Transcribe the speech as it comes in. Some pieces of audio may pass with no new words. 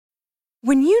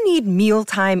When you need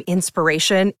mealtime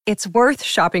inspiration, it's worth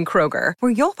shopping Kroger,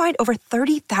 where you'll find over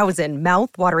 30,000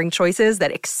 mouth-watering choices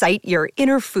that excite your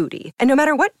inner foodie. And no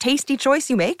matter what tasty choice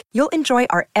you make, you'll enjoy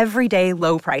our everyday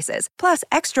low prices, plus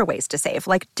extra ways to save,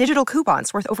 like digital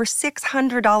coupons worth over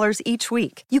 $600 each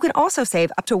week. You can also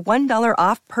save up to $1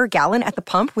 off per gallon at the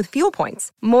pump with fuel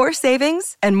points. More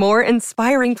savings and more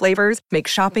inspiring flavors make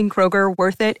shopping Kroger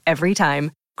worth it every time.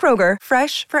 Kroger,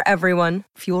 fresh for everyone.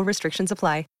 Fuel restrictions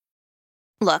apply.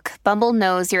 Look, Bumble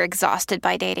knows you're exhausted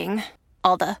by dating.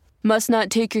 All the, must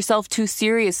not take yourself too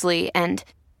seriously, and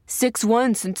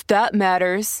 6'1" since that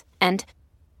matters, and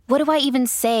what do I even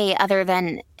say other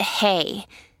than, hey?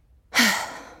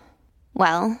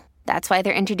 Well, that's why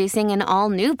they're introducing an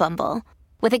all-new Bumble,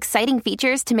 with exciting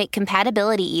features to make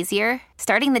compatibility easier,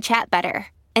 starting the chat better,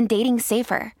 and dating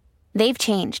safer. They've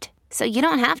changed, so you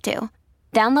don't have to.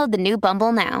 Download the new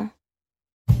Bumble now.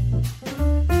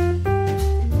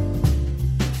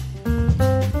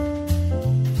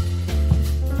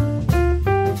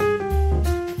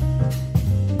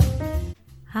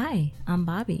 Hi, I'm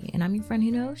Bobby, and I'm your friend who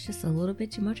knows just a little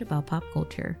bit too much about pop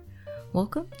culture.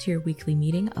 Welcome to your weekly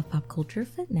meeting of Pop Culture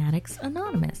Fanatics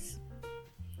Anonymous.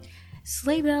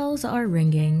 Sleigh bells are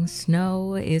ringing,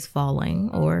 snow is falling,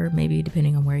 or maybe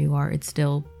depending on where you are, it's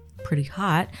still pretty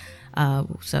hot.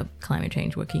 So climate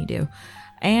change, what can you do?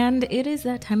 And it is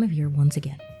that time of year once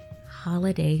again,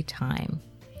 holiday time.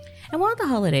 And while the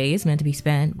holiday is meant to be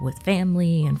spent with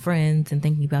family and friends and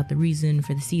thinking about the reason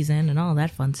for the season and all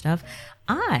that fun stuff,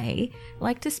 I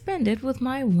like to spend it with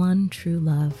my one true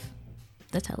love,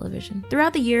 the television.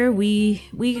 Throughout the year, we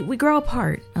grow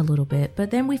apart a little bit,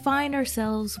 but then we find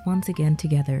ourselves once again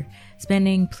together,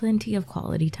 spending plenty of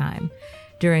quality time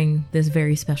during this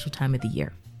very special time of the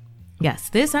year. Yes,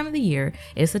 this time of the year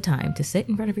is the time to sit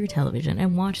in front of your television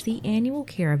and watch the annual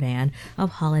caravan of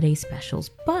holiday specials.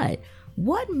 But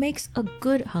what makes a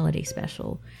good holiday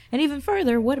special? And even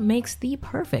further, what makes the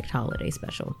perfect holiday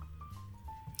special?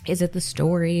 Is it the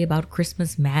story about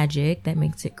Christmas magic that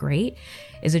makes it great?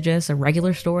 Is it just a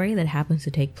regular story that happens to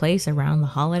take place around the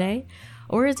holiday?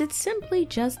 Or is it simply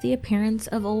just the appearance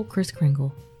of old Kris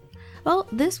Kringle? Well,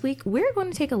 this week we're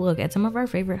going to take a look at some of our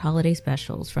favorite holiday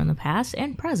specials from the past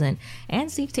and present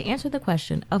and seek to answer the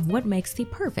question of what makes the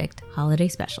perfect holiday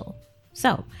special.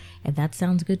 So, if that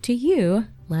sounds good to you,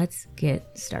 let's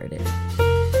get started.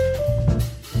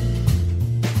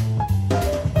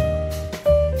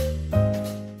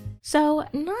 So,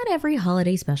 not every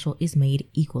holiday special is made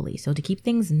equally. So to keep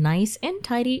things nice and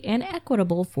tidy and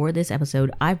equitable for this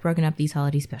episode, I've broken up these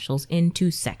holiday specials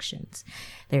into sections.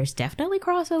 There's definitely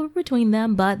crossover between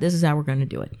them, but this is how we're going to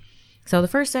do it. So the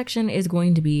first section is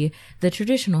going to be the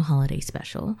traditional holiday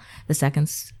special. The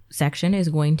second section is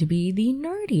going to be the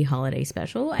nerdy holiday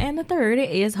special. And the third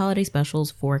is holiday specials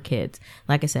for kids.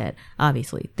 Like I said,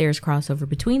 obviously, there's crossover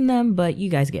between them, but you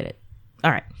guys get it.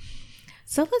 All right.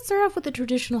 So let's start off with the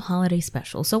traditional holiday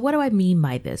special. So what do I mean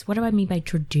by this? What do I mean by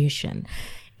tradition?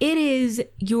 It is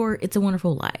your It's a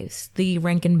Wonderful Life, the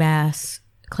Rankin Bass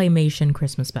claymation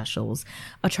Christmas specials,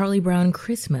 a Charlie Brown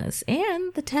Christmas,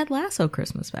 and the Ted Lasso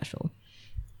Christmas special.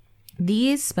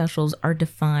 These specials are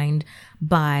defined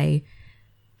by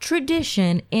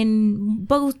tradition in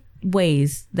both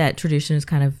ways that tradition is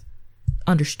kind of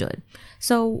understood.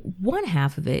 So one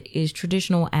half of it is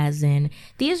traditional, as in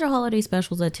these are holiday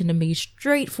specials that tend to be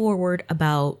straightforward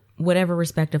about whatever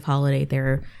respective holiday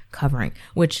they're covering,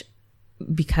 which,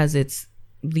 because it's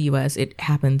the US, it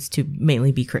happens to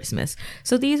mainly be Christmas.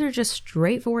 So these are just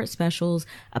straightforward specials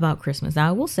about Christmas. Now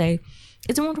I will say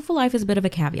It's a Wonderful Life is a bit of a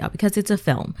caveat because it's a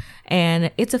film,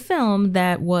 and it's a film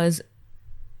that was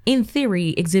in theory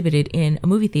exhibited in a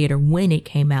movie theater when it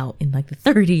came out in like the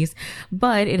 30s,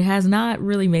 but it has not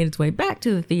really made its way back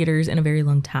to the theaters in a very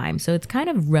long time. So it's kind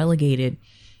of relegated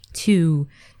to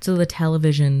the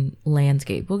television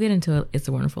landscape. We'll get into It's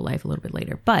a Wonderful Life a little bit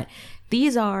later, but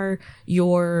these are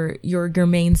your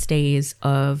mainstays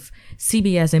of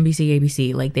CBS, NBC,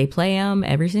 ABC. Like, they play them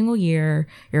every single year.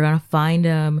 You're gonna find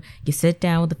them. You sit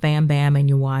down with the fam bam and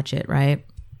you watch it, right?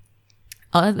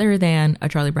 Other than A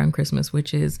Charlie Brown Christmas,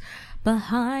 which is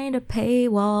behind a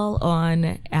paywall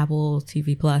on Apple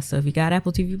TV Plus. So if you got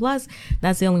Apple TV Plus,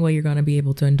 that's the only way you're going to be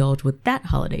able to indulge with that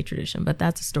holiday tradition. But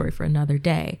that's a story for another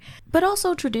day. But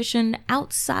also tradition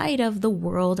outside of the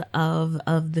world of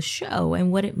the show and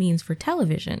what it means for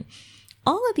television.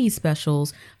 All of these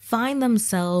specials find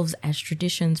themselves as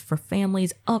traditions for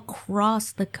families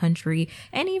across the country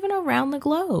and even around the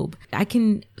globe. I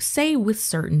can say with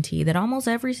certainty that almost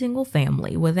every single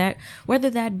family, whether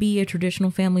that be a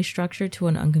traditional family structure to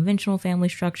an unconventional family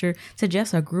structure to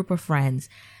just a group of friends,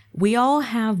 we all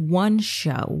have one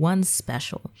show, one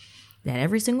special that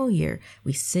every single year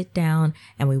we sit down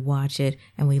and we watch it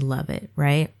and we love it,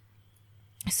 right?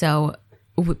 So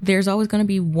there's always going to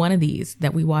be one of these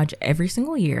that we watch every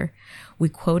single year. We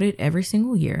quote it every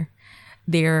single year.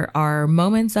 There are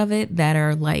moments of it that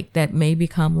are like, that may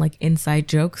become like inside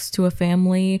jokes to a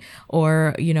family,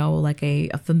 or, you know, like a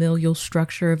familial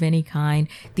structure of any kind.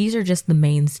 These are just the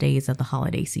mainstays of the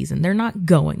holiday season. They're not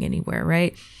going anywhere,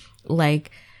 right?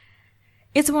 Like,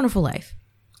 It's a Wonderful Life.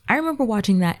 I remember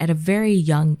watching that at a very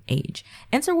young age.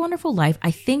 And It's a Wonderful Life,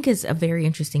 I think, is a very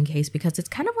interesting case because it's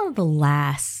kind of one of the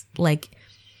last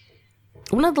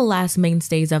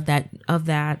mainstays of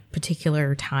that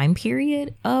particular time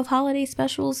period of holiday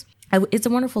specials. It's a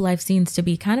Wonderful Life seems to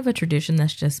be kind of a tradition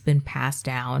that's just been passed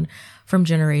down from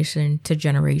generation to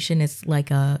generation. It's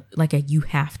like a you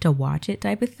have to watch it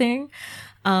type of thing.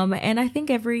 And I think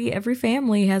every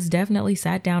family has definitely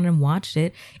sat down and watched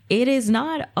it. It is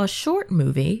not a short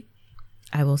movie,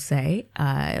 I will say.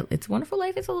 It's a Wonderful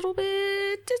Life. It's a little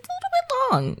bit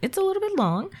long. It's a little bit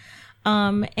long.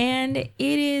 And it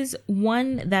is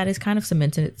one that is kind of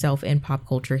cemented itself in pop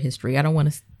culture history. I don't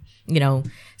want to,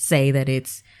 say that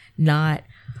it's not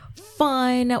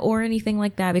fun or anything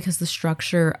like that, because the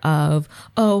structure of,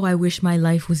 oh, I wish my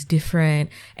life was different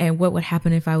and what would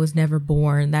happen if I was never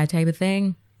born, that type of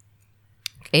thing.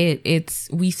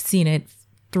 We've seen it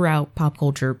throughout pop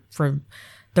culture for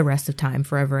the rest of time,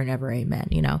 forever and ever. Amen.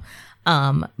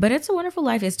 But It's a Wonderful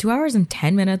Life is 2 hours and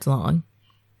 10 minutes long.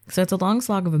 So it's a long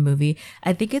slog of a movie.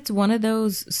 I think it's one of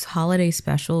those holiday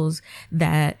specials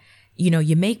that,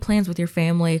 you make plans with your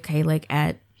family. Okay, like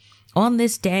on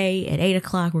this day at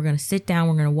 8:00, we're going to sit down,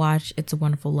 we're going to watch It's a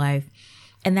Wonderful Life.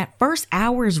 And that first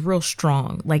hour is real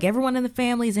strong. Like everyone in the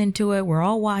family's into it. We're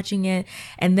all watching it.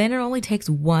 And then it only takes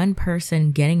one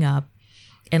person getting up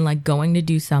and like going to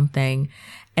do something.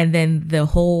 And then the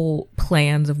whole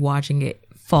plans of watching it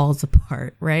falls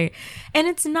apart, right? And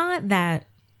it's not this,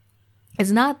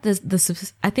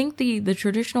 I think the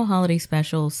traditional holiday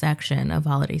special section of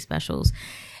holiday specials,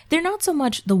 they're not so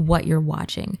much the what you're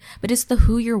watching, but it's the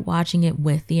who you're watching it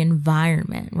with, the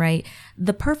environment, right?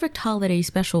 The perfect holiday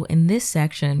special in this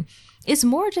section is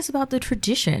more just about the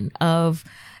tradition of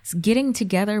getting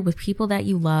together with people that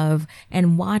you love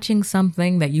and watching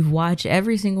something that you've watched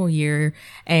every single year.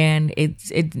 And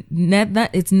it's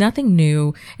nothing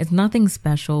new. It's nothing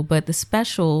special, but the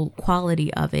special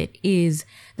quality of it is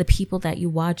the people that you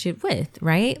watch it with,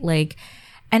 right?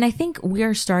 And I think we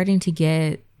are starting to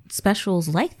get specials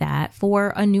like that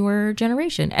for a newer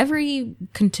generation. Every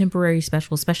contemporary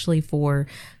special, especially for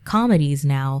comedies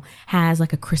now, has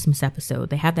like a Christmas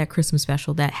episode. They have that Christmas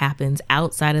special that happens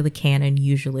outside of the canon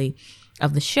usually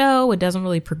of the show. It doesn't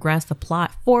really progress the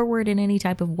plot forward in any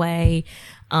type of way.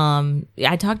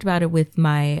 I talked about it with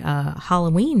my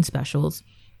Halloween specials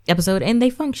episode, and they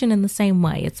function in the same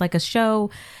way. It's like a show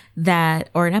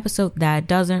or an episode that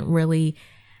doesn't really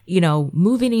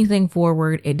move anything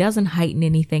forward. It doesn't heighten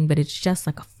anything, but it's just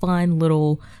like a fun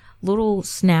little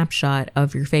snapshot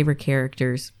of your favorite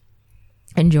characters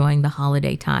enjoying the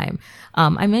holiday time.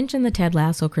 I mentioned the Ted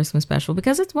Lasso Christmas special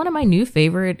because it's one of my new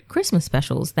favorite Christmas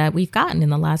specials that we've gotten in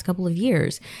the last couple of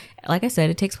years. Like I said,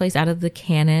 it takes place out of the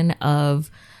canon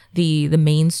of the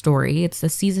main story. It's the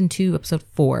season 2, episode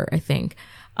 4, I think.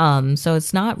 So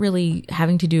it's not really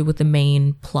having to do with the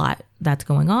main plot that's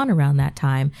going on around that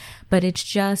time, but it's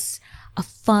just a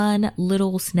fun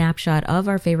little snapshot of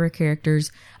our favorite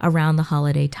characters around the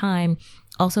holiday time.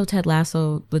 Also,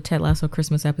 the Ted Lasso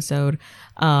Christmas episode,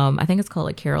 I think it's called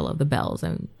like Carol of the Bells.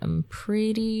 I'm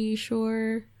pretty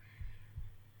sure.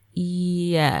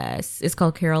 Yes, it's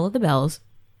called Carol of the Bells.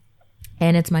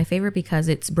 And it's my favorite because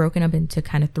it's broken up into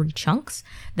kind of 3 chunks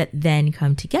that then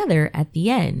come together at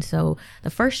the end. So the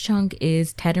first chunk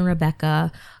is Ted and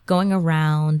Rebecca going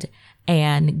around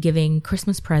and giving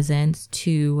Christmas presents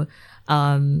to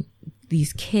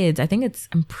these kids.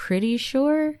 I'm pretty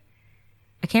sure,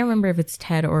 I can't remember if it's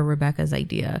Ted or Rebecca's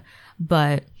idea,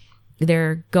 but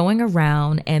they're going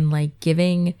around and like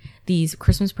giving these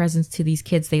Christmas presents to these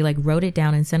kids. They like wrote it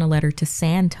down and sent a letter to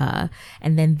Santa,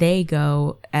 and then they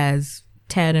go as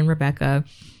Ted and Rebecca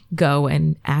go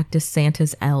and act as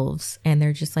Santa's elves. And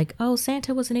they're just like, oh,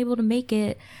 Santa wasn't able to make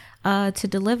it to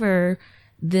deliver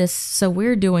this, so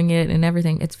we're doing it and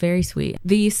everything. It's very sweet.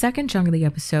 The second chunk of the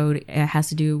episode has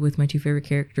to do with my 2 favorite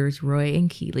characters, Roy and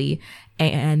Keeley,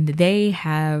 and they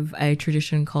have a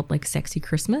tradition called like Sexy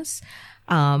Christmas,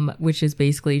 which is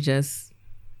basically just,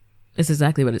 it's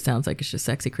exactly what it sounds like. It's just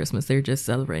sexy Christmas. They're just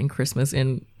celebrating Christmas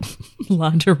in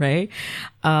lingerie.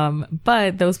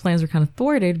 But those plans were kind of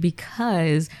thwarted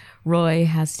because Roy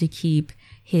has to keep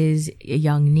his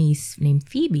young niece named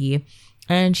Phoebe,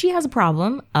 and she has a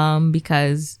problem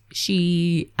because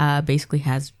she basically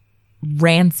has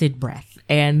rancid breath,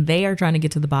 and they are trying to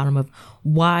get to the bottom of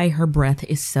why her breath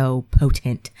is so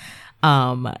potent.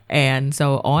 And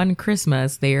so on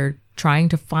Christmas, they're trying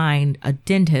to find a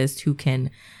dentist who can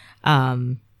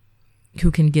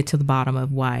get to the bottom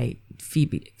of why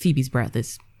Phoebe's breath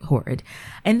is horrid.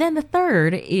 And then the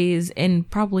third is, and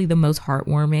probably the most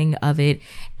heartwarming of it,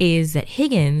 is that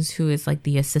Higgins, who is like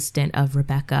the assistant of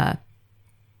Rebecca,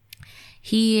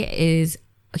 he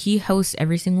hosts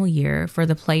every single year for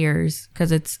the players,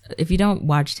 because it's, if you don't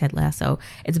watch Ted Lasso,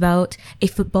 it's about a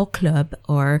football club,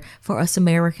 or for us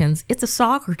Americans, it's a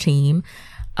soccer team.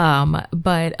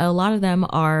 But a lot of them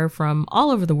are from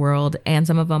all over the world, and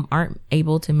some of them aren't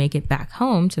able to make it back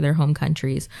home to their home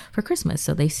countries for Christmas.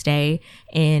 So they stay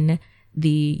in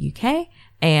the UK,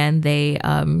 and they,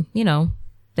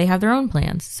 they have their own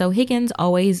plans. So Higgins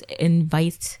always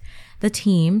invites the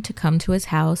team to come to his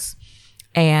house.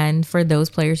 And for those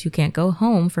players who can't go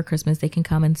home for Christmas, they can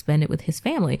come and spend it with his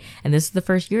family. And this is the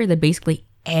first year that basically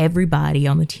everybody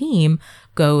on the team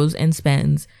goes and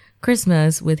spends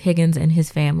Christmas with Higgins and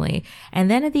his family.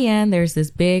 And then at the end, there's this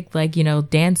big,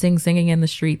 dancing, singing in the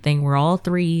street thing where all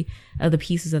three of the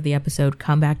pieces of the episode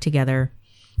come back together.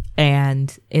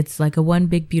 And it's like a one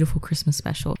big, beautiful Christmas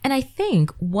special. And I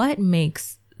think what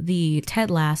makes the Ted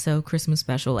Lasso Christmas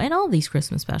special, and all these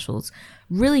Christmas specials,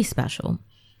 really special,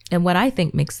 and what I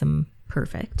think makes them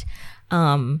perfect,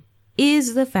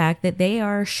 is the fact that they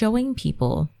are showing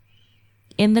people,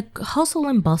 in the hustle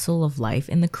and bustle of life,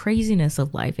 in the craziness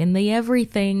of life, in the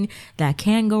everything that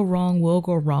can go wrong, will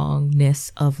go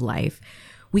wrongness of life,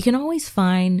 we can always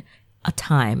find a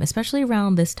time, especially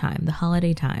around this time, the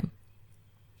holiday time,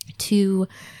 to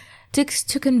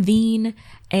convene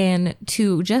and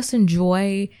to just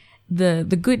enjoy the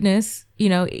goodness,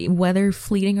 whether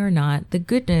fleeting or not, the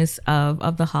goodness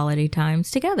of the holiday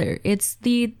times together. It's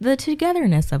the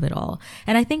togetherness of it all.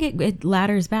 And I think it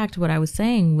ladders back to what I was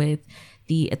saying with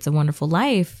the It's a Wonderful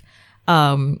Life,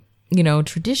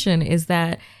 tradition, is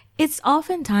that it's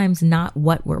oftentimes not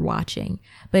what we're watching,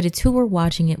 but it's who we're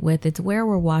watching it with. It's where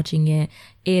we're watching it.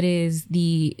 It is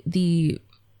the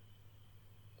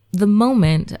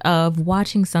moment of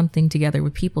watching something together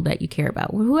with people that you care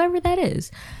about, whoever that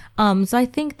is. So I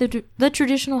think the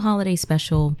traditional holiday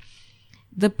special,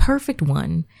 the perfect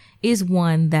one, is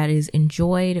one that is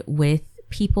enjoyed with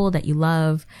people that you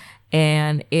love.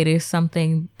 And it is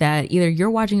something that either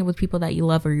you're watching it with people that you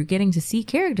love, or you're getting to see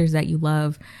characters that you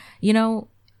love,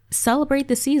 celebrate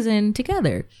the season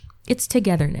together. It's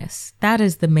togetherness.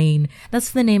 That's the name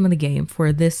of the game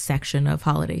for this section of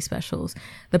holiday specials.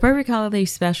 The perfect holiday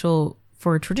special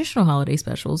for traditional holiday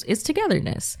specials is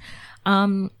togetherness.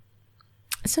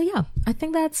 So yeah, I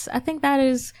think that's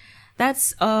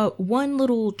one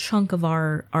little chunk of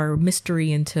our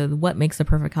mystery into what makes the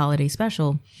perfect holiday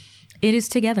special. It is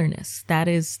togetherness.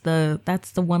 That's the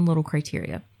one little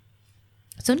criteria.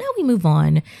 So now we move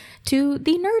on to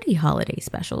the nerdy holiday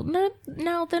special.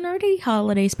 Now, the nerdy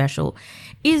holiday special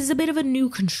is a bit of a new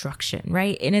construction,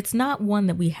 right? And it's not one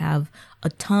that we have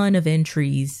a ton of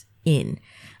entries in.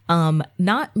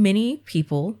 Not many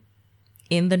people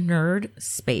in the nerd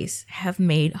space have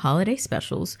made holiday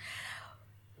specials,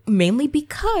 mainly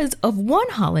because of one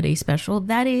holiday special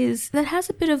that has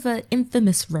a bit of an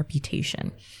infamous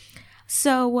reputation.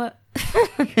 So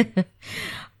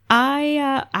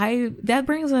that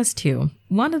brings us to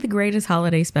one of the greatest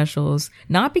holiday specials,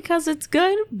 not because it's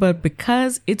good, but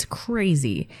because it's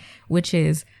crazy, which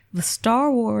is the Star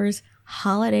Wars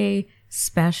Holiday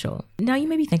Special. Now you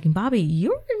may be thinking, Bobby,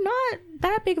 you're not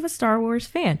that big of a Star Wars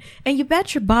fan, and you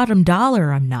bet your bottom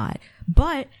dollar I'm not.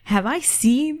 But have I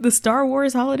seen the Star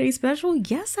Wars Holiday Special?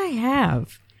 Yes, I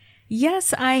have.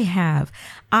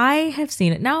 I have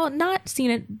seen it. Now, not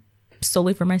seen it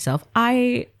solely for myself.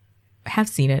 I have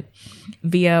seen it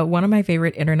via one of my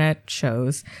favorite internet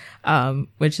shows,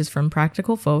 which is from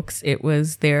Practical Folks. It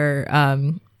was it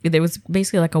was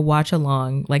basically like a watch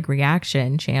along, like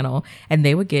reaction channel, and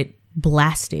they would get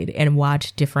blasted and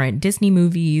watch different Disney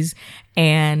movies.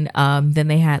 And then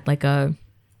they had like an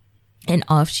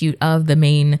offshoot of the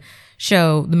main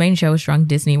show. The main show was Drunk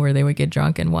Disney, where they would get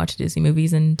drunk and watch Disney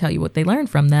movies and tell you what they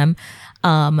learned from them.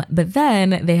 But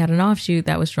then they had an offshoot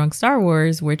that was Drunk Star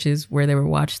Wars, which is where they would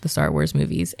watch the Star Wars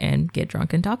movies and get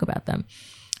drunk and talk about them.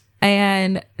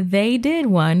 And they did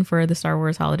one for the Star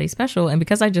Wars Holiday Special. And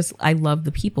because I love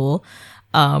the people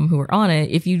who were on it.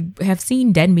 If you have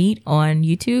seen Dead Meat on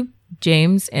YouTube,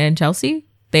 James and Chelsea,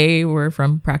 they were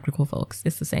from Practical Folks.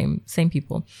 It's the same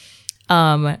people.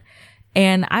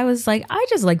 And I was like, I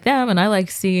just like them and I like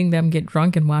seeing them get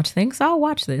drunk and watch things. So I'll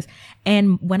watch this.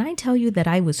 And when I tell you that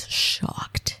I was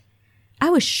shocked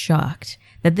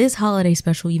that this holiday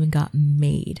special even got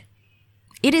made.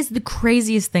 It is the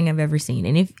craziest thing I've ever seen.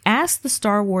 And if ask the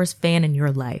Star Wars fan in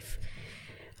your life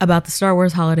about the Star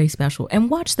Wars holiday special and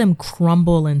watch them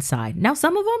crumble inside. Now,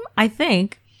 some of them, I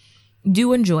think,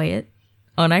 do enjoy it,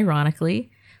 unironically.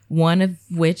 One of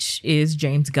which is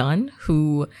James Gunn,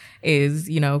 who is,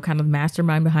 you know, kind of the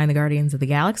mastermind behind the Guardians of the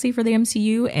Galaxy for the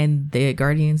MCU. And the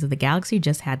Guardians of the Galaxy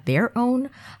just had their own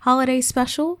holiday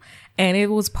special. And it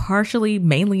was partially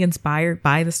mainly inspired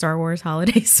by the Star Wars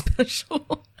holiday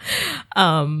special.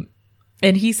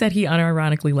 And he said he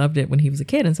unironically loved it when he was a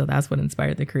kid. And so that's what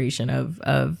inspired the creation of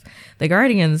the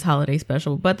Guardians holiday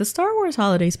special. But the Star Wars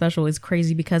holiday special is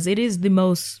crazy because it is the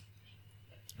most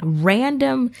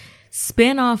random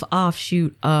spin-off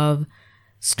offshoot of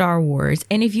Star Wars.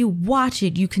 And if you watch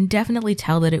it, you can definitely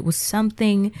tell that it was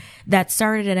something that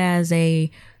started as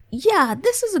a, yeah,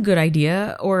 this is a good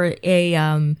idea, or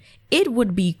a, it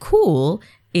would be cool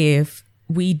if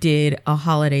we did a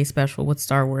holiday special with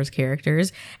Star Wars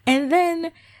characters. And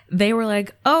then they were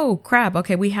like, oh crap,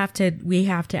 okay, we have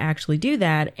to actually do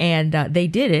that. And they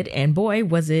did it. And boy,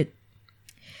 was it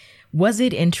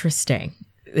interesting,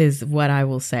 is what I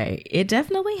will say. It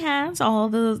definitely has all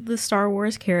the Star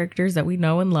Wars characters that we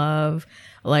know and love,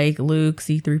 like Luke,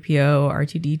 C-3PO,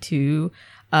 R2-D2,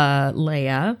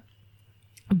 Leia.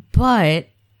 But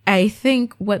I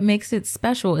think what makes it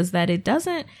special is that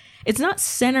it's not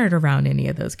centered around any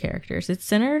of those characters. It's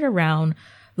centered around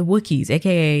the Wookiees,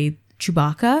 aka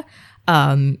Chewbacca,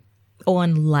 on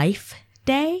Life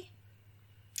Day.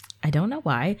 I don't know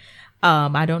why.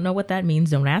 I don't know what that means.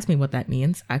 Don't ask me what that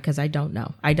means, because I don't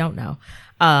know.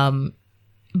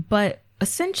 But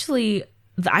essentially,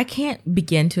 I can't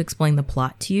begin to explain the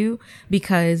plot to you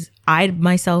because I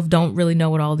myself don't really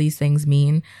know what all these things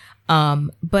mean.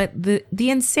 But the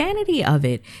insanity of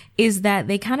it is that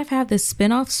they kind of have this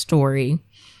spin-off story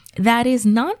that is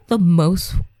not the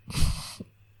most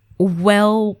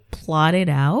well plotted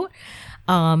out.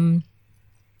 And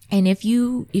if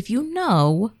you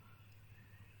know,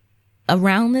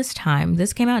 around this time,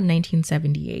 this came out in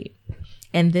 1978,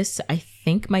 and this I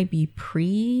think might be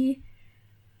pre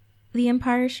The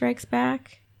Empire Strikes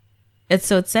Back. It's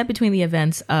set between the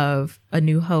events of A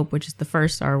New Hope, which is the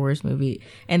first Star Wars movie,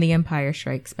 and The Empire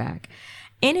Strikes Back.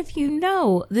 And if you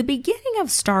know, the beginning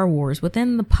of Star Wars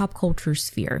within the pop culture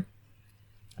sphere,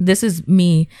 this is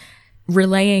me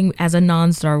relaying as a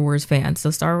non-Star Wars fan.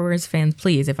 So Star Wars fans,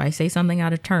 please, if I say something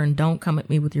out of turn, don't come at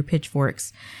me with your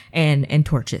pitchforks and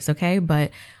torches, okay?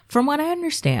 But from what I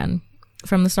understand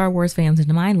from the Star Wars fans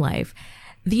in my life,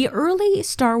 the early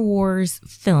Star Wars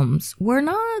films were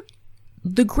not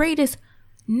the greatest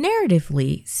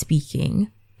narratively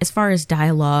speaking, as far as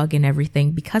dialogue and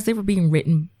everything, because they were being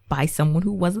written by someone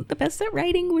who wasn't the best at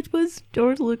writing, which was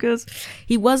George Lucas.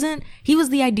 He was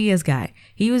the ideas guy.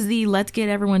 He was the let's get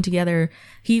everyone together.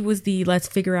 He was the let's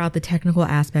figure out the technical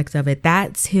aspects of it.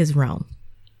 That's his realm.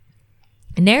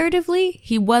 Narratively,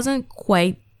 he wasn't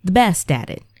quite the best at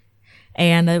it.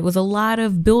 And it was a lot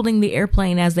of building the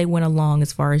airplane as they went along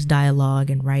as far as dialogue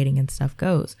and writing and stuff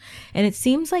goes. And it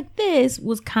seems like this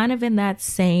was kind of in that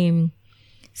same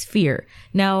sphere.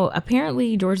 Now,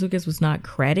 apparently George Lucas was not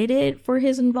credited for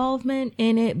his involvement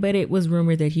in it, but it was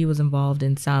rumored that he was involved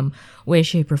in some way,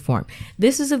 shape, or form.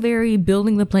 This is a very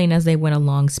building the plane as they went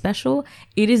along special.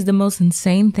 It is the most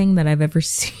insane thing that I've ever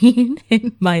seen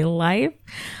in my life.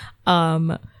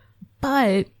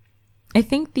 But I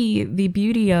think the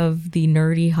beauty of the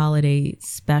nerdy holiday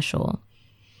special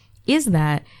is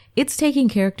that it's taking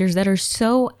characters that are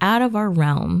so out of our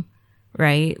realm,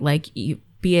 right? Like,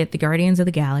 be it the Guardians of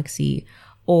the Galaxy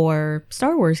or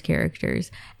Star Wars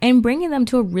characters, and bringing them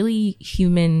to a really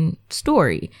human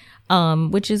story,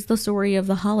 which is the story of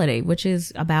the holiday, which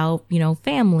is about,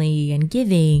 family and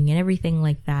giving and everything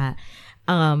like that.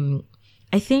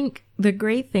 I think the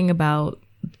great thing about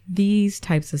these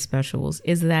types of specials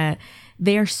is that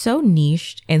they are so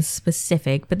niched and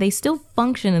specific, but they still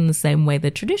function in the same way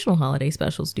that traditional holiday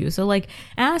specials do. So, like,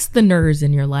 ask the nerds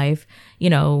in your life,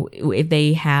 if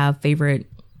they have favorite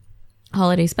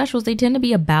holiday specials. They tend to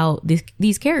be about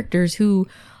these characters who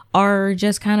are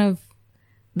just kind of,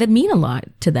 that mean a lot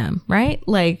to them, right?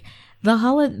 Like,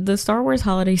 the Star Wars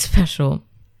holiday special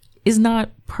is not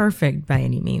perfect by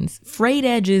any means. Frayed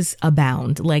edges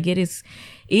abound. Like, it is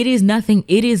nothing.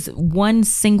 It is one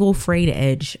single frayed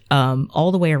edge,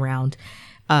 all the way around.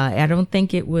 I don't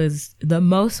think it was the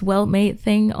most well-made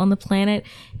thing on the planet.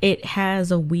 It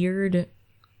has a weird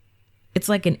it's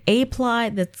like an A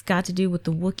plot that's got to do with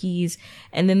the Wookiees.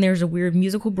 And then there's a weird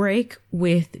musical break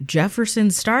with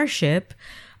Jefferson Starship.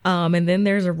 And then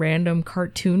there's a random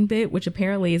cartoon bit, which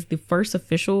apparently is the first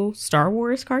official Star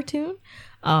Wars cartoon.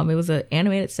 It was an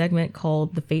animated segment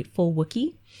called The Fateful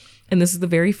Wookiee. And this is the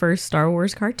very first Star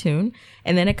Wars cartoon.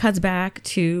 And then it cuts back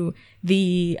to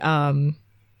the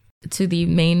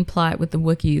main plot with the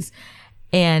Wookiees.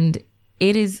 And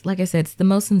it is, like I said, it's the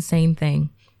most insane thing.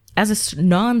 As a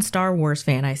non-Star Wars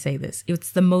fan, I say this.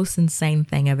 It's the most insane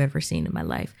thing I've ever seen in my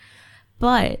life.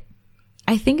 But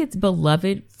I think it's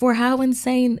beloved for how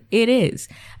insane it is.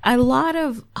 A lot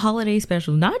of holiday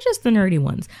specials, not just the nerdy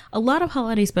ones, a lot of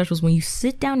holiday specials, when you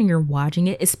sit down and you're watching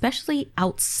it, especially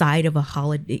outside of a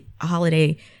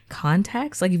holiday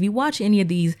context, like if you watch any of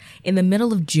these in the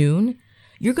middle of June,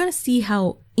 you're going to see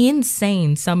how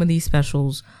insane some of these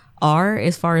specials are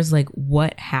as far as like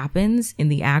what happens in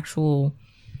the actual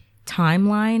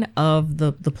timeline of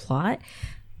the plot.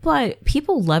 But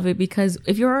people love it because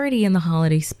if you're already in the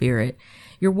holiday spirit,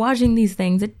 you're watching these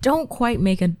things that don't quite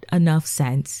make enough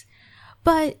sense.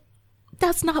 But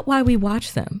that's not why we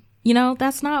watch them. You know,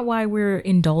 that's not why we're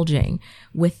indulging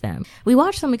with them. We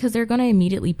watch them because they're going to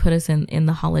immediately put us in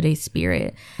the holiday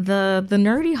spirit. The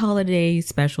nerdy holiday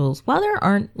specials, while there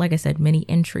aren't, like I said, many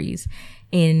entries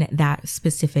in that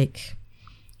specific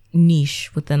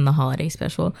niche within the holiday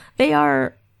special, they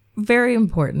are very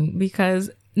important because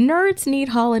nerds need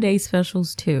holiday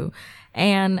specials too.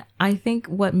 And I think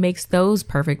what makes those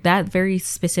perfect, that very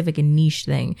specific and niche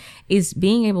thing, is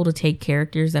being able to take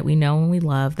characters that we know and we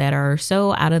love that are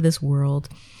so out of this world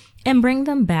and bring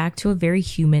them back to a very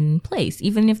human place,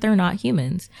 even if they're not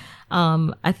humans.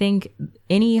 I think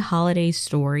any holiday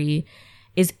story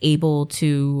is able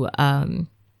to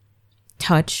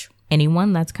touch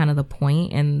anyone. That's kind of the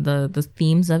point. And the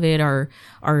themes of it are,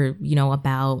 you know,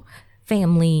 about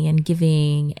family and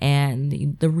giving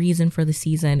and the reason for the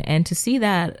season. And to see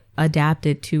that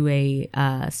adapted to a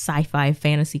sci-fi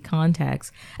fantasy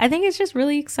context, I think it's just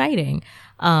really exciting.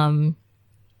 Even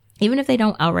if they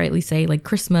don't outrightly say like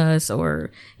Christmas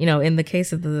or, you know, in the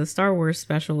case of the Star Wars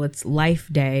special, it's Life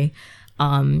Day.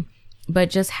 But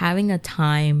just having a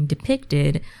time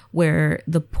depicted where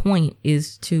the point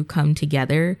is to come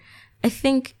together, I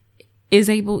think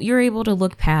you're able to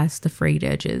look past the frayed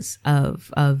edges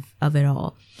of it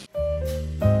all.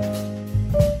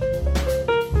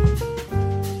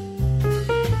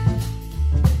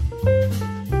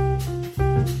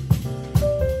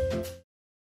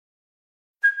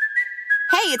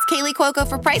 Hey, it's Kaylee Cuoco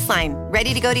for Priceline.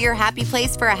 Ready to go to your happy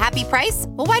place for a happy price?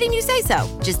 Well, why didn't you say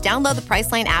so? Just download the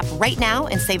Priceline app right now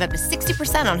and save up to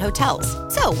 60% on hotels.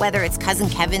 So whether it's Cousin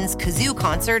Kevin's Kazoo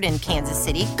Concert in Kansas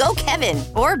City, go Kevin,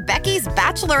 or Becky's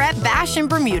Bachelorette Bash in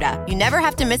Bermuda, you never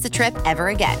have to miss a trip ever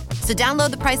again. So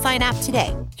download the Priceline app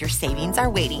today. Your savings are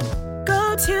waiting.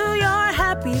 Go to your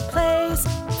happy place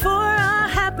for a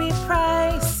happy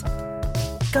price.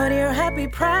 Go to your happy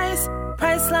price,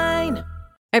 Priceline.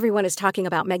 Everyone is talking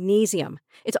about magnesium.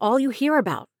 It's all you hear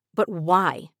about. But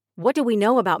why? What do we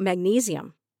know about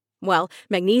magnesium? Well,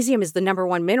 magnesium is the number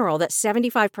one mineral that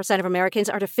 75% of Americans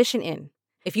are deficient in.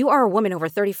 If you are a woman over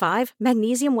 35,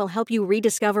 magnesium will help you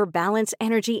rediscover balance,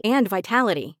 energy, and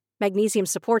vitality. Magnesium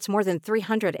supports more than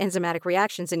 300 enzymatic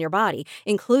reactions in your body,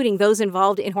 including those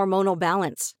involved in hormonal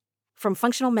balance. From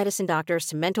functional medicine doctors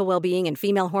to mental well-being and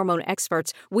female hormone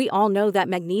experts, we all know that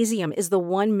magnesium is the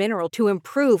one mineral to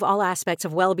improve all aspects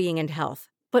of well-being and health.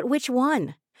 But which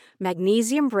one?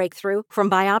 Magnesium Breakthrough from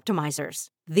Bioptimizers,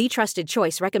 the trusted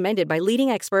choice recommended by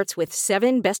leading experts with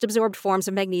 7 best-absorbed forms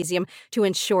of magnesium to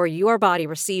ensure your body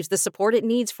receives the support it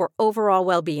needs for overall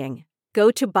well-being. Go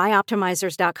to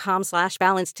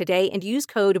bioptimizers.com/balance today and use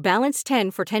code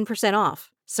BALANCE10 for 10%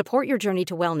 off. Support your journey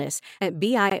to wellness at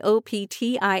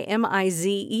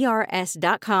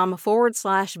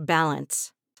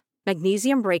bioptimizers.com/balance.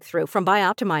 Magnesium Breakthrough from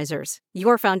Bioptimizers,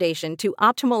 your foundation to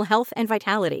optimal health and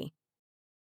vitality.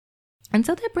 And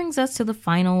so that brings us to the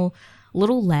final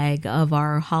little leg of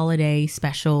our holiday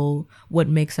special, What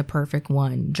Makes a Perfect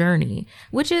One journey,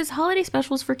 which is holiday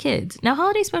specials for kids. Now,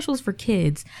 holiday specials for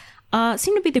kids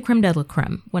seem to be the creme de la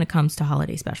creme when it comes to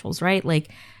holiday specials, right? Like,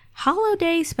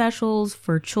 holiday specials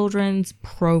for children's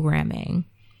programming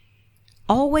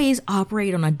always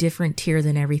operate on a different tier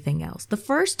than everything else. The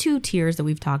first 2 tiers that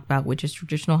we've talked about, which is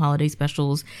traditional holiday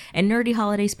specials and nerdy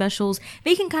holiday specials,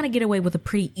 they can kind of get away with a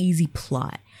pretty easy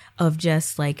plot of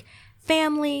just like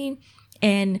family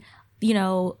and, you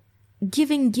know,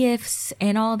 giving gifts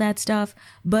and all that stuff.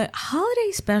 But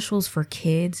holiday specials for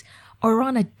kids are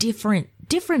on a different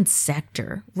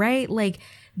sector, right? Like,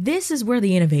 this is where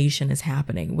the innovation is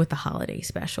happening with the holiday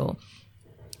special.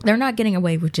 they're not getting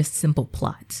away with just simple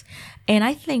plots. And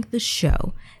I think the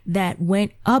show that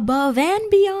went above and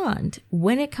beyond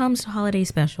when it comes to holiday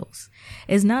specials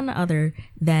is none other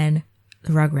than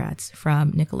the Rugrats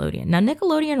from Nickelodeon. Now,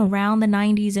 Nickelodeon around the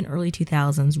 90s and early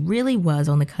 2000s really was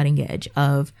on the cutting edge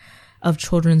of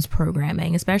children's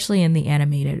programming, especially in the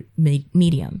animated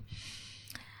medium.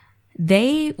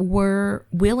 They were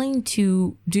willing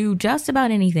to do just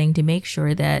about anything to make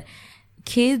sure that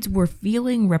kids were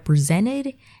feeling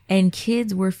represented and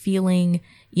kids were feeling,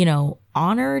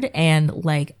 honored, and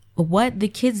like what the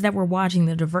kids that were watching,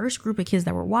 the diverse group of kids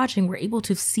that were watching, were able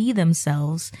to see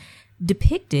themselves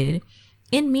depicted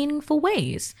in meaningful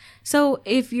ways. So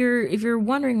if you're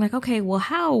wondering like, okay, well,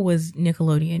 how was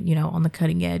Nickelodeon, on the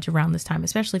cutting edge around this time,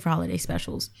 especially for holiday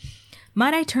specials?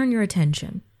 Might I turn your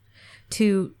attention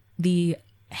to the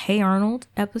Hey Arnold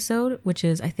episode, which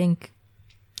is, I think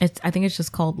it's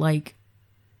just called like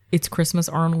It's Christmas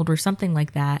Arnold or something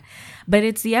like that. But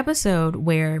it's the episode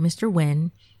where Mr.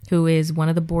 Wynn, who is one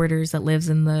of the boarders that lives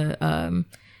in the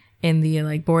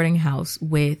like boarding house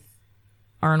with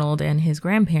Arnold and his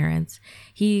grandparents,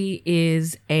 he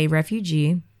is a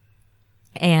refugee,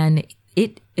 and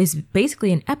it is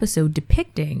basically an episode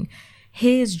depicting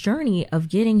his journey of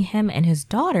getting him and his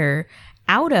daughter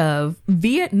out of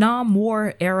Vietnam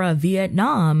War era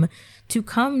Vietnam to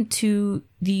come to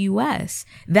the US.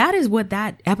 That is what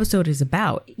that episode is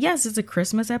about. Yes, it's a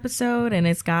Christmas episode, and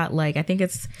it's got like, I think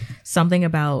it's something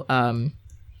about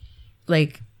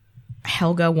like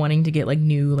Helga wanting to get like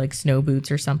new like snow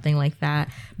boots or something like that.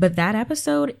 But that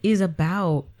episode is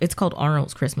about, it's called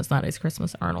Arnold's Christmas, not It's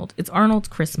Christmas Arnold. It's Arnold's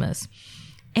Christmas.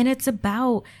 And it's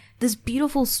about this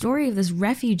beautiful story of this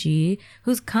refugee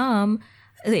who's come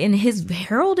in his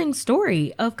heralding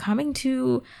story of coming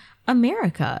to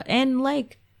America. And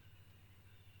like,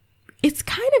 it's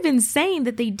kind of insane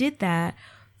that they did that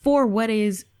for what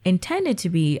is intended to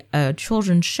be a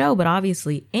children's show, but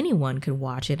obviously anyone could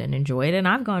watch it and enjoy it. And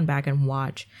I've gone back and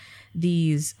watched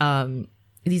these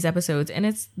episodes, and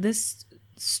it's this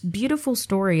beautiful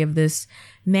story of this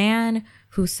man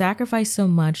who sacrificed so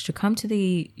much to come to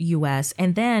the US.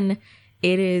 And then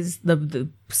it is the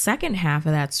second half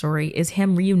of that story is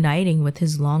him reuniting with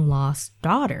his long lost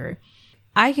daughter.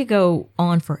 I could go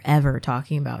on forever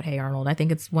talking about Hey Arnold. I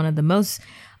think it's one of the most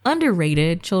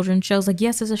underrated children's shows. Like,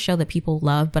 yes, it's a show that people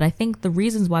love, but I think the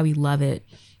reasons why we love it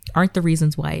aren't the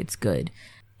reasons why it's good.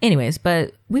 Anyways,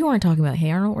 but we weren't talking about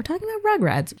Hey Arnold. We're talking about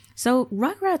Rugrats. So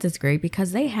Rugrats is great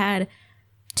because they had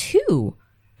 2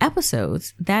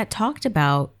 episodes that talked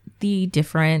about the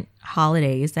different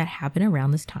holidays that happen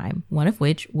around this time. One of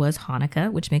which was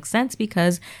Hanukkah, which makes sense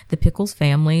because the Pickles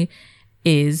family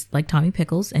is like Tommy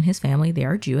Pickles and his family. They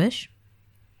are Jewish.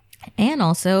 And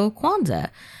also Kwanzaa,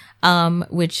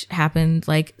 which happened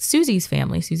like Susie's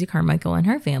family, Susie Carmichael and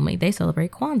her family. They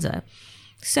celebrate Kwanzaa.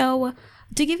 So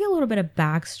to give you a little bit of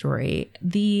backstory,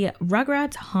 the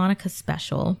Rugrats Hanukkah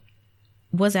special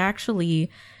was actually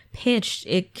pitched.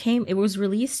 It was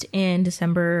released in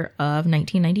December of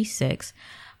 1996,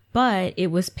 but it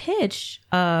was pitched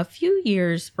a few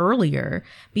years earlier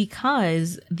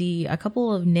because a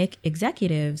couple of Nick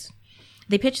executives,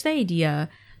 they pitched the idea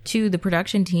to the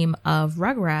production team of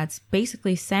Rugrats,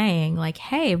 basically saying like,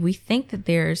 hey, we think that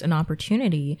there's an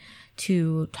opportunity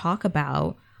to talk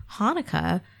about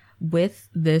Hanukkah with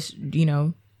this,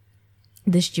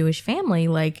 this Jewish family,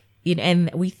 like, and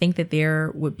we think that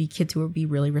there would be kids who would be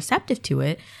really receptive to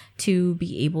it, to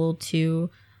be able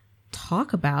to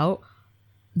talk about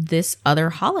this other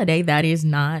holiday that is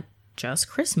not just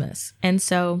Christmas. And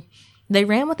so they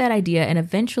ran with that idea, and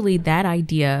eventually that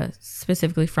idea,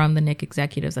 specifically from the Nick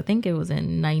executives, I think it was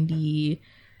in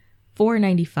 94,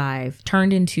 95,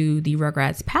 turned into the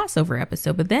Rugrats Passover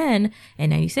episode. But then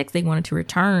in 96, they wanted to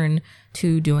return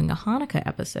to doing a Hanukkah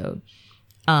episode.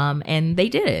 And they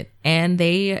did it, and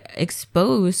they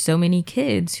exposed so many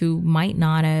kids who might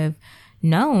not have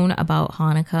known about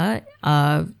Hanukkah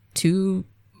to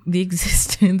the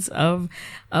existence of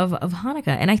Hanukkah.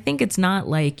 And I think it's not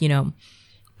like,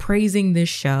 praising this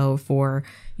show for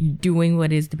doing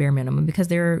what is the bare minimum, because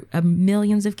there are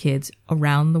millions of kids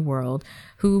around the world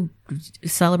who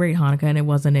celebrate Hanukkah, and it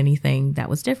wasn't anything that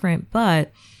was different.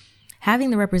 But having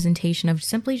the representation of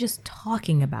simply just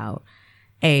talking about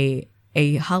a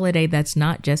holiday that's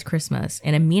not just Christmas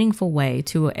in a meaningful way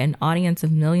to an audience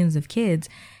of millions of kids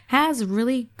has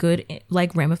really good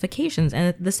like ramifications.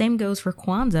 And the same goes for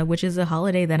Kwanzaa, which is a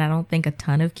holiday that I don't think a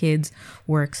ton of kids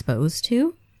were exposed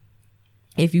to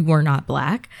if you were not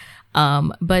Black.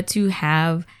 But to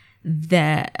have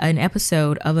an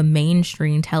episode of a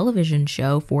mainstream television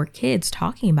show for kids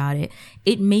talking about it,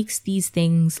 it makes these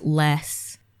things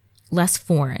less less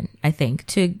foreign, I think,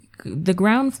 to the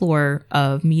ground floor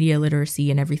of media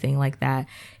literacy and everything like that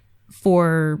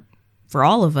for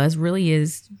all of us really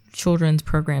is children's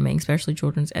programming, especially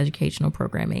children's educational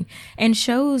programming. And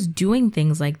shows doing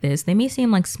things like this, they may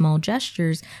seem like small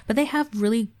gestures, but they have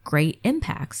really great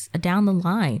impacts down the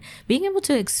line. Being able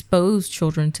to expose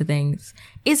children to things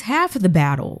is half of the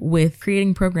battle with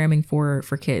creating programming for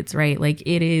kids, right? Like,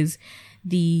 it is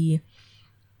the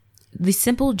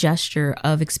simple gesture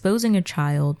of exposing a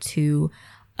child to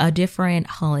a different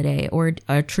holiday or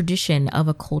a tradition of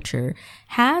a culture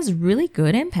has really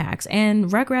good impacts. And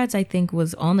Rugrats, I think,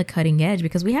 was on the cutting edge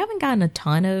because we haven't gotten a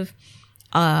ton of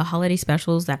holiday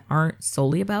specials that aren't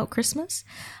solely about Christmas.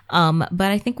 But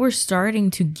I think we're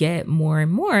starting to get more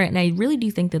and more. And I really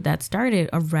do think that started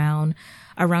around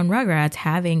Rugrats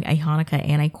having a Hanukkah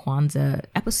and a Kwanzaa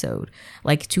episode.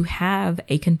 Like, to have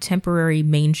a contemporary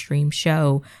mainstream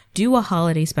show do a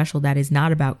holiday special that is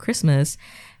not about Christmas,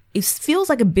 it feels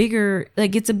like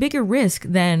it's a bigger risk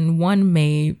than one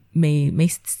may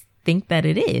think that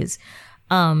it is.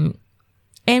 And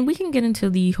we can get into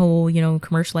the whole,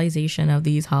 commercialization of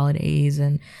these holidays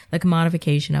and the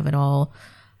commodification of it all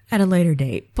at a later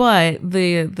date. But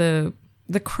the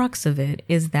crux of it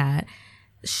is that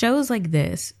shows like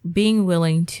this, being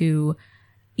willing to,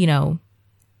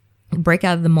 break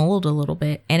out of the mold a little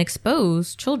bit and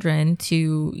expose children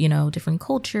to, different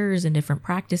cultures and different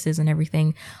practices and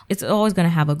everything, it's always going to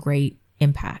have a great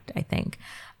impact, I think.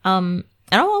 And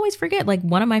I'll always forget, like,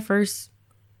 one of my first,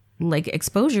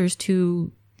 exposures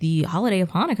to the holiday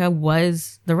of Hanukkah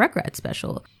was the Rugrats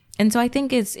special. And so I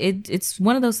think it's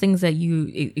one of those things that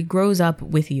it grows up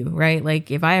with you, right? Like,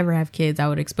 if I ever have kids, I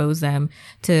would expose them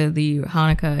to the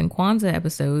Hanukkah and Kwanzaa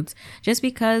episodes just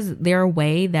because they're a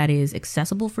way that is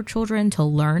accessible for children to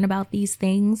learn about these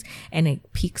things, and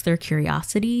it piques their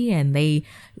curiosity and they,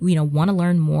 want to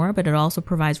learn more, but it also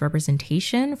provides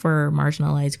representation for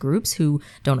marginalized groups who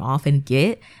don't often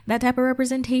get that type of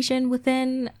representation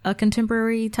within a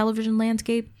contemporary television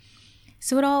landscape.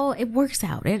 So it works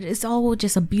out. It's all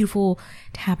just a beautiful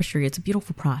tapestry. It's a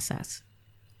beautiful process.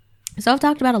 So I've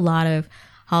talked about a lot of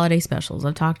holiday specials.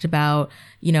 I've talked about,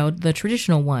 the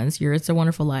traditional ones, your It's a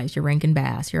Wonderful Life, your Rankin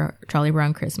Bass, your Charlie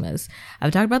Brown Christmas.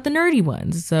 I've talked about the nerdy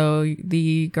ones. So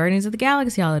the Guardians of the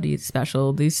Galaxy holiday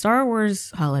special, the Star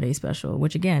Wars holiday special,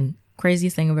 which, again,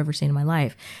 craziest thing I've ever seen in my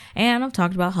life. And I've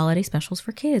talked about holiday specials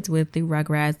for kids with the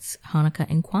Rugrats, Hanukkah,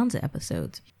 and Kwanzaa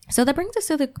episodes. So that brings us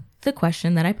to the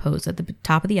question that I posed at the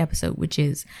top of the episode, which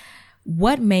is,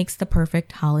 what makes the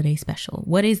perfect holiday special?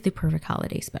 What is the perfect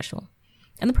holiday special?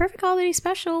 And the perfect holiday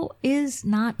special is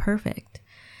not perfect.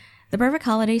 The perfect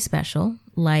holiday special,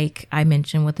 like I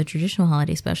mentioned with the traditional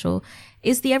holiday special,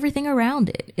 is the everything around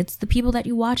it. It's the people that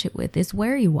you watch it with. It's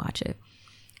where you watch it.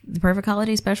 The perfect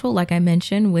holiday special, like I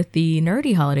mentioned with the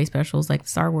nerdy holiday specials, like the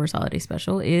Star Wars holiday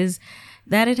special, is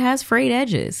that it has frayed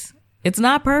edges. It's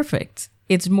not perfect.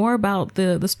 It's more about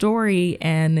the story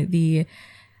and the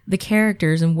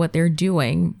characters and what they're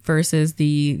doing versus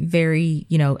the very,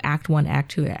 act 1,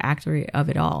 act 2, act 3 of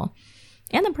it all.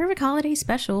 And the perfect holiday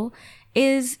special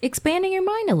is expanding your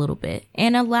mind a little bit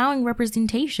and allowing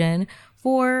representation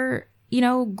for,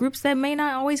 groups that may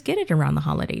not always get it around the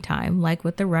holiday time, like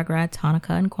with the Rugrats,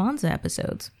 Hanukkah, and Kwanzaa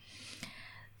episodes.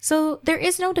 So there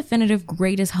is no definitive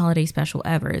greatest holiday special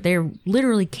ever. There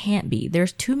literally can't be.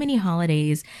 There's too many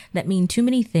holidays that mean too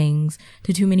many things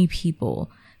to too many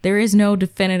people. There is no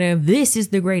definitive, this is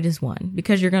the greatest one,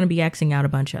 because you're going to be Xing out a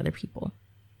bunch of other people.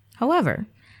 However,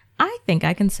 I think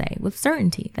I can say with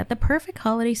certainty that the perfect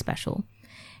holiday special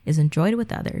is enjoyed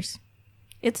with others.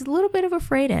 It's a little bit of a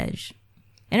frayed edge,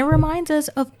 and it reminds us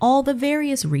of all the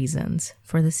various reasons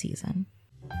for the season.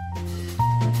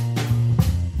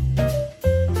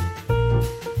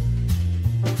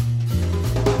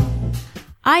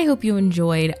 I hope you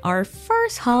enjoyed our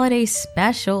first holiday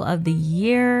special of the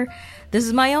year. This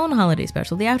is my own holiday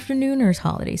special, the Afternooners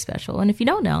holiday special. And if you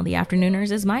don't know, the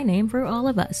Afternooners is my name for all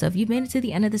of us. So if you've made it to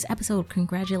the end of this episode,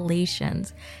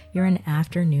 congratulations. You're an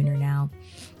Afternooner now.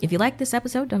 If you like this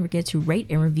episode, don't forget to rate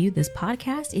and review this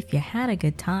podcast. If you had a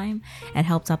good time, it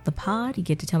helps out the pod. You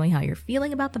get to tell me how you're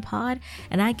feeling about the pod,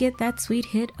 and I get that sweet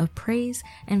hit of praise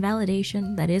and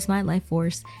validation that is my life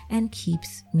force and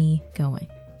keeps me going.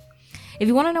 If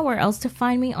you want to know where else to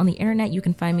find me on the internet, you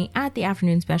can find me at The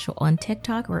Afternoon Special on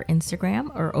TikTok or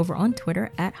Instagram, or over on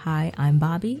Twitter at Hi, I'm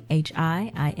Bobby,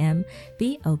 HIIMBOBBI.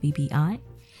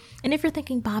 And if you're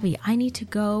thinking, Bobby, I need to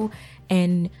go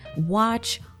and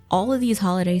watch all of these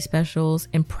holiday specials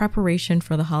in preparation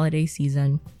for the holiday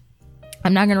season,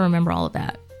 I'm not going to remember all of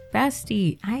that.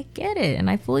 bestie. I get it, and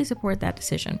I fully support that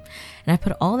decision. And I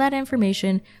put all that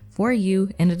information for you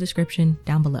in the description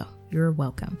down below. You're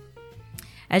welcome.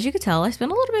 As you could tell, I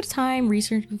spent a little bit of time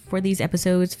researching for these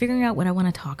episodes, figuring out what I want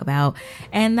to talk about,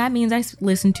 and that means I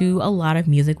listen to a lot of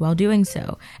music while doing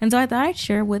so. And so I thought I'd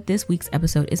share what this week's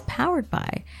episode is powered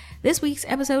by. This week's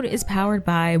episode is powered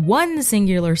by one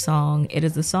singular song. It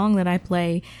is the song that I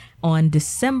play on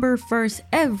December 1st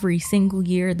every single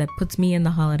year that puts me in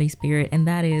the holiday spirit, and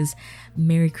that is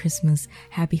Merry Christmas,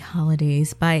 Happy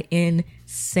Holidays by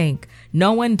NSYNC.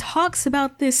 No one talks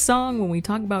about this song when we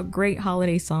talk about great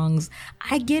holiday songs.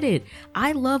 I get it.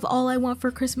 I love All I Want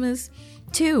for Christmas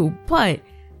too, but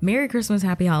Merry Christmas,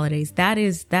 Happy Holidays, that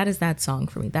is that song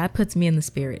for me. That puts me in the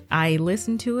spirit. I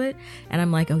listen to it and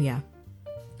I'm like, oh yeah,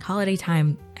 holiday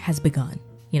time has begun,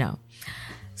 you know.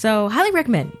 So highly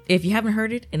recommend. If you haven't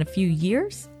heard it in a few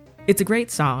years, it's a great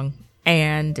song,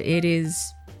 and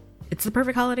it's the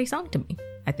perfect holiday song to me,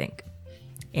 I think.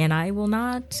 And I will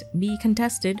not be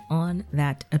contested on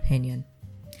that opinion.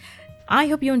 I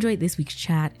hope you enjoyed this week's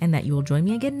chat and that you will join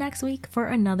me again next week for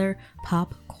another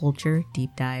pop culture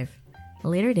deep dive.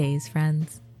 Later days,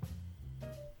 friends.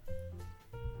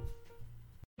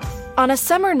 On a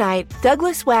summer night,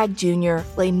 Douglas Wag Jr.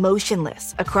 lay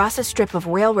motionless across a strip of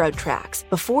railroad tracks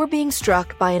before being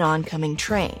struck by an oncoming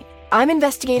train. I'm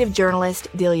investigative journalist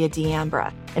Delia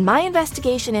D'Ambra, and my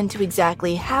investigation into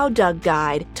exactly how Doug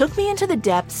died took me into the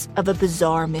depths of a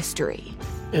bizarre mystery.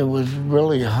 It was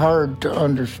really hard to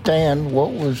understand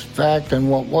what was fact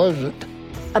and what wasn't.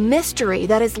 A mystery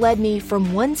that has led me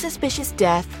from one suspicious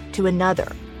death to another.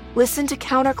 Listen to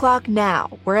Counterclock now,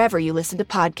 wherever you listen to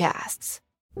podcasts.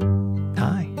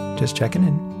 Hi, just checking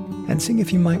in and seeing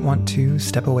if you might want to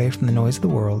step away from the noise of the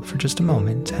world for just a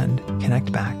moment and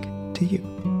connect back to you.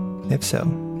 If so,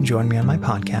 join me on my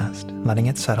podcast, Letting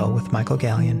It Settle with Michael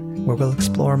Gallion, where we'll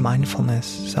explore mindfulness,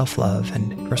 self-love,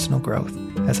 and personal growth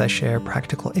as I share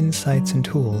practical insights and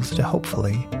tools to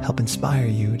hopefully help inspire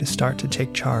you to start to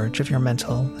take charge of your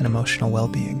mental and emotional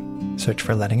well-being. Search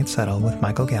for Letting It Settle with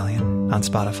Michael Gallion on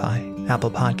Spotify,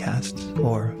 Apple Podcasts,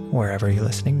 or wherever you're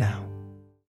listening now.